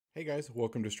Hey guys,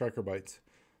 welcome to Striker Bytes.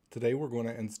 Today we're going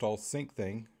to install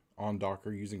Syncthing on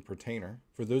Docker using Portainer.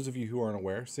 For those of you who aren't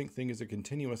aware, Syncthing is a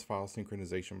continuous file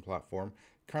synchronization platform.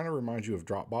 Kind of reminds you of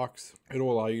Dropbox.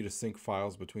 It'll allow you to sync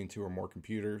files between two or more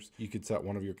computers. You could set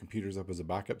one of your computers up as a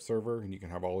backup server and you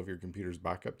can have all of your computers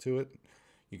back up to it.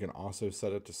 You can also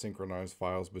set it to synchronize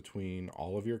files between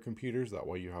all of your computers. That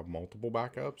way you have multiple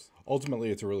backups.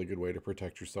 Ultimately, it's a really good way to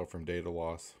protect yourself from data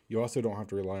loss. You also don't have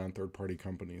to rely on third-party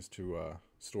companies to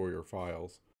store your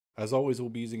files. As always, we'll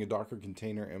be using a Docker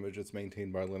container image that's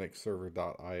maintained by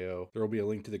linuxserver.io. There will be a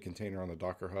link to the container on the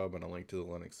Docker Hub and a link to the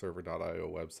linuxserver.io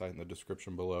website in the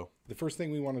description below. The first thing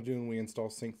we want to do when we install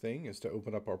Syncthing is to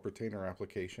open up our Portainer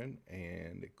application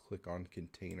and click on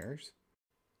Containers.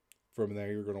 From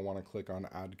there, you're going to want to click on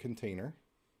Add Container.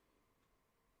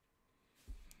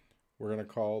 We're going to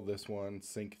call this one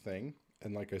Syncthing.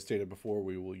 And like I stated before,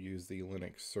 we will use the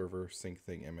Linux server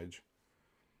Syncthing image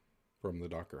from the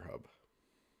Docker Hub.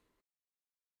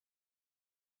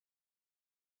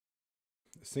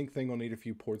 Syncthing will need a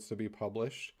few ports to be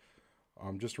published.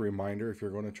 Just a reminder, if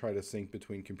you're going to try to sync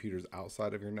between computers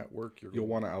outside of your network, you'll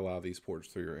want to allow these ports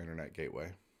through your internet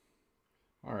gateway.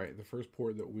 All right, the first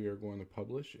port that we are going to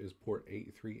publish is port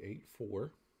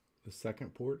 8384. The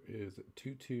second port is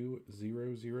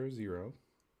 22000.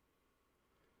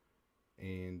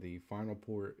 And the final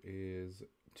port is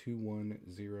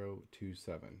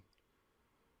 21027.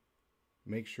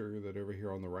 Make sure that over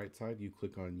here on the right side, you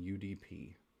click on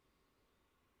UDP.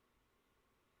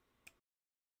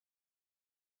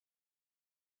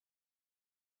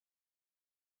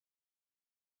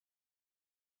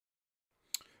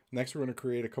 Next, we're going to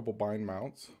create a couple bind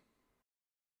mounts.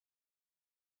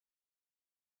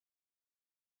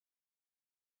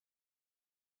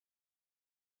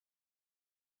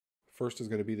 First is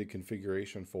going to be the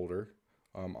configuration folder.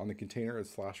 On the container,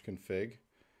 it's /config.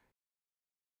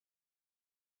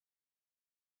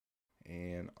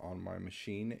 And on my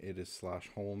machine, it is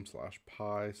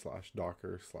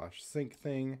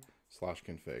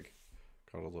 /home/pi/docker/syncthing/config.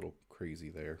 Got a little crazy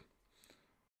there.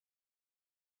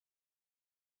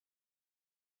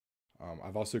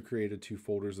 I've also created two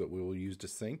folders that we will use to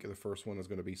sync. The first one is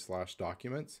going to be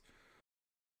 /documents.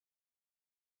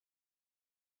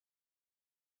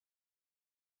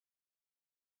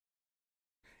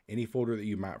 Any folder that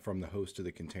you map from the host to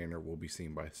the container will be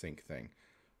seen by Syncthing.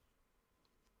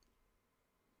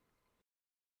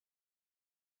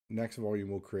 Next volume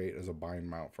we'll create is a bind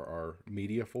mount for our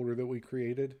media folder that we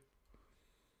created.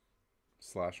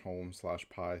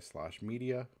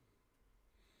 /home/pi/media.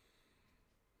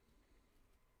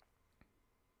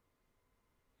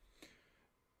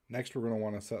 Next, we're going to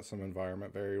want to set some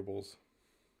environment variables.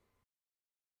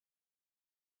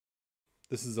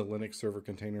 This is a Linux server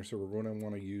container, so we're going to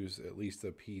want to use at least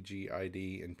the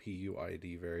PGID and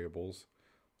PUID variables.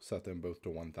 Set them both to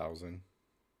 1000.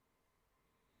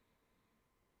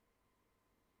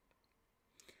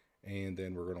 And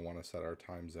then we're going to want to set our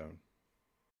time zone.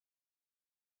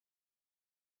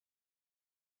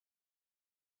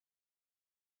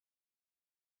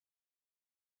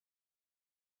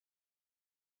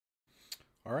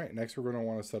 All right, next we're going to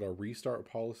want to set our restart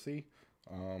policy.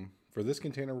 For this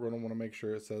container, we're going to want to make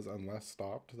sure it says unless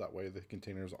stopped. That way the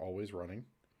container is always running.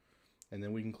 And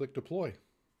then we can click deploy.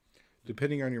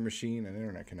 Depending on your machine and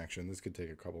internet connection, this could take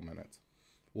a couple minutes.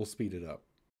 We'll speed it up.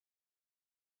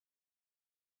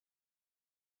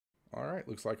 All right,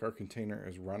 looks like our container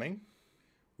is running.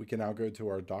 We can now go to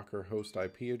our Docker host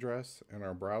IP address in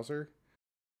our browser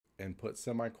and put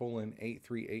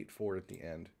 /8384 at the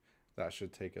end. That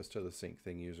should take us to the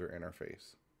Syncthing user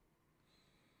interface.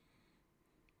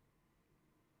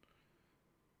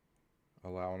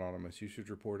 Allow anonymous usage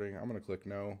reporting. I'm going to click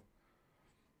no.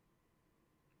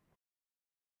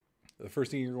 The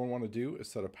first thing you're going to want to do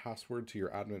is set a password to your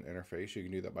admin interface. You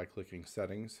can do that by clicking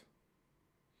settings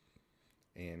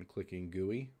and clicking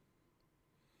GUI.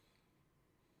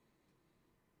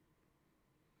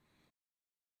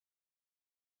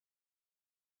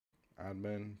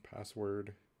 Admin,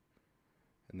 password,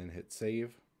 and then hit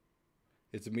save.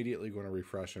 It's immediately going to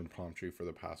refresh and prompt you for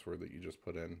the password that you just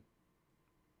put in.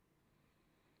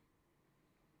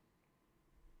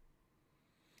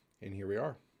 And here we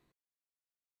are.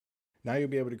 Now you'll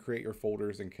be able to create your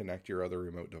folders and connect your other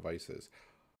remote devices.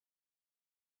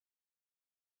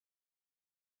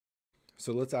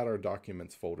 So let's add our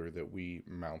documents folder that we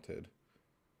mounted.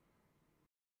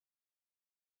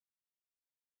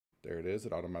 There it is.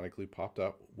 It automatically popped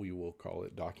up. We will call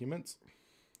it documents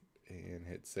and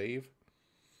hit save.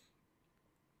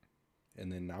 And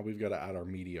then now we've got to add our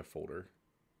media folder.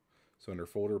 So under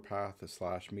folder path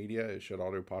 /media, it should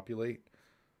auto-populate.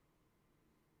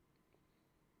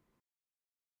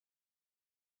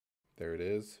 There it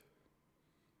is.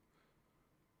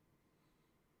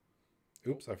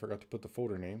 Oops, I forgot to put the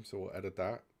folder name, so we'll edit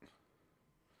that.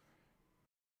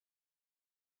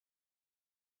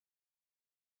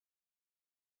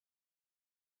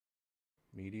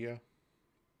 Media.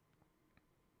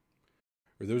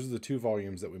 Or those are the two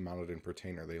volumes that we mounted in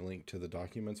Portainer. They link to the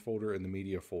Documents folder and the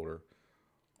Media folder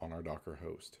on our Docker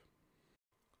host.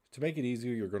 To make it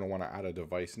easier, you're going to want to add a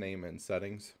device name in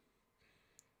Settings.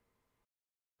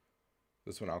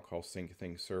 This one I'll call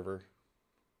Syncthing Server.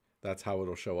 That's how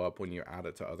it'll show up when you add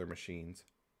it to other machines.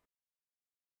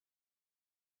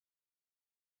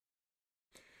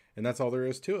 And that's all there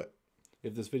is to it.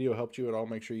 If this video helped you at all,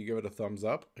 make sure you give it a thumbs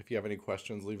up. If you have any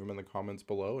questions, leave them in the comments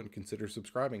below and consider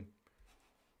subscribing.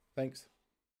 Thanks.